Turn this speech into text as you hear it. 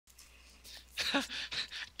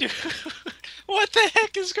Dude, what the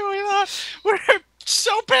heck is going on? We're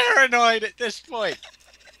so paranoid at this point.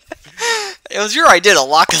 It was your idea to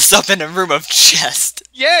lock us up in a room of chest.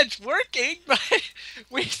 Yeah, it's working, but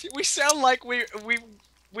we sound like we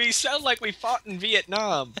sound like we fought in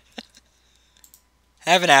Vietnam.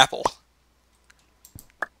 Have an apple.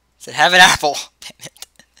 I said, have an apple. Damn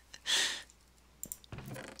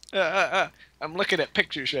it. I'm looking at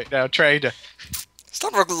pictures right now, trying to.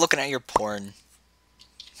 Stop looking at your porn.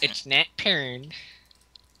 It's not porn.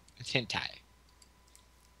 It's hentai.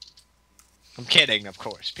 I'm kidding, of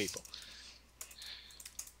course, people.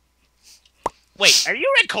 Wait, are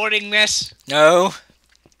you recording this? No.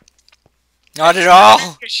 Not at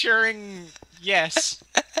all. Assuring yes.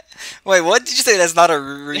 Wait, what did you say? That's not a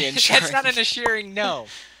reinsurance. That's not an assuring no.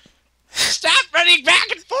 Stop running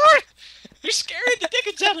back and forth! You're scaring the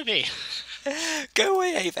dickens out of me. Go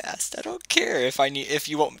away, Avast. I don't care if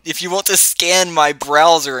you want to scan my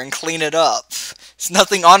browser and clean it up. There's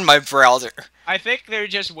nothing on my browser. I think they're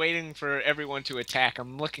just waiting for everyone to attack.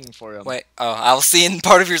 I'm looking for them. Wait, oh, I was seeing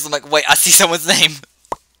part of yours. I'm like, wait, I see someone's name.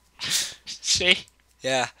 See?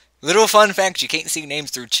 Yeah. Little fun fact, you can't see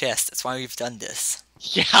names through chests. That's why we've done this.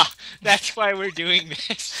 Yeah, that's why we're doing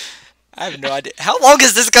this. I have no idea. How long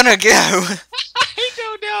is this gonna go? I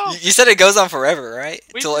don't know. You said it goes on forever, right?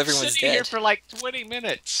 We've Until been everyone's sitting dead. here for like 20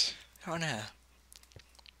 minutes. I don't know.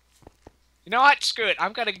 You know what? Screw it.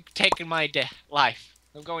 I'm gonna take my life.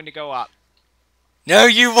 I'm going to go up. No,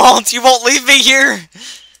 you won't. You won't leave me here.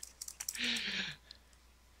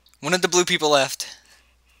 One of the blue people left.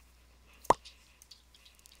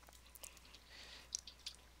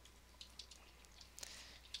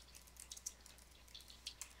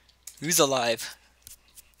 Who's alive?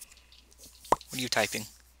 What are you typing?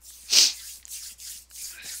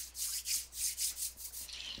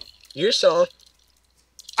 You're so.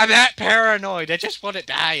 I'm that paranoid. I just want to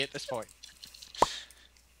die at this point.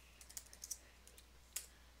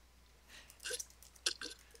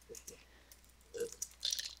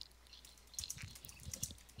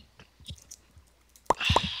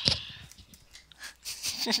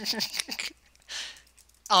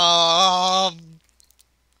 Ah!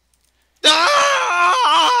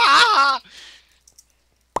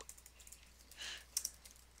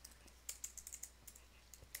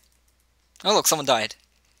 Oh, look, someone died.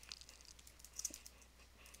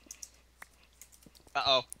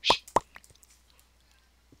 Uh-oh.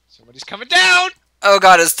 Somebody's coming down! Oh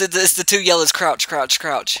god, it's the two yellows. Crouch, crouch,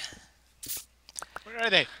 crouch. Where are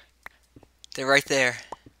they? They're right there.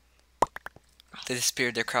 They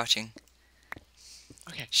disappeared. They're crouching.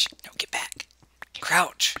 Okay. Shh, no, get back.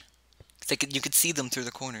 Crouch. You could see them through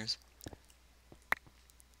the corners.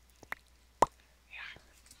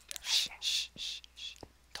 Shh, shh, shh, shh.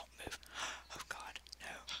 Don't move. Oh god, no.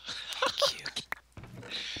 Thank you.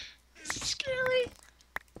 This is scary.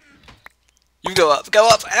 You go up, go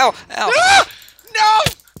up. Ow, ow. Ah! No!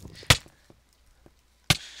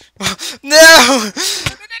 No!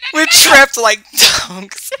 We're trapped like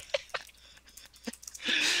dogs.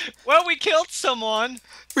 Well, we killed someone.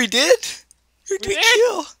 We did? Who did we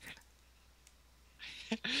kill?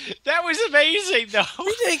 That was amazing, though.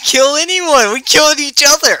 We didn't kill anyone. We killed each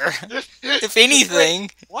other. If anything.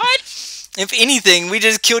 Wait, what? If anything, we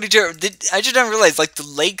just killed each other. I just don't realize, like, the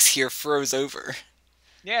lakes here froze over.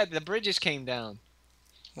 Yeah, the bridges came down.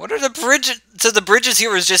 What are the bridges? So the bridges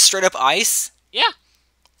here was just straight up ice? Yeah.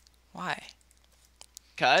 Why?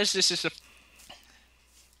 Because this is a...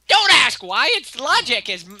 Don't ask why. Its logic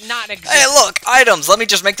is not exact. Hey, look! Items! Let me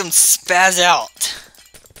just make them spaz out.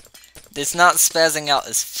 It's not spazzing out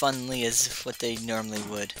as funly as what they normally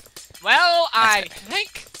would. Well, I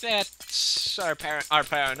think that our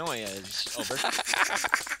paranoia is over.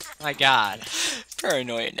 My god.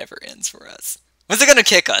 Paranoia never ends for us. When's it gonna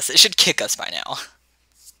kick us? It should kick us by now.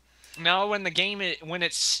 No, when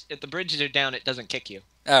if the bridges are down, it doesn't kick you.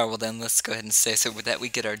 Oh, well then let's go ahead and say so with that we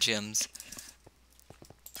get our gems.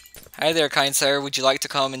 Hi there, kind sir. Would you like to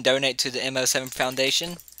come and donate to the MO7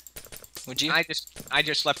 Foundation? Would you? I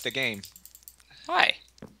just left the game. Why?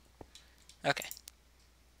 Okay.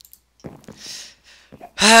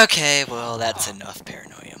 Okay, well that's enough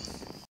paranoia.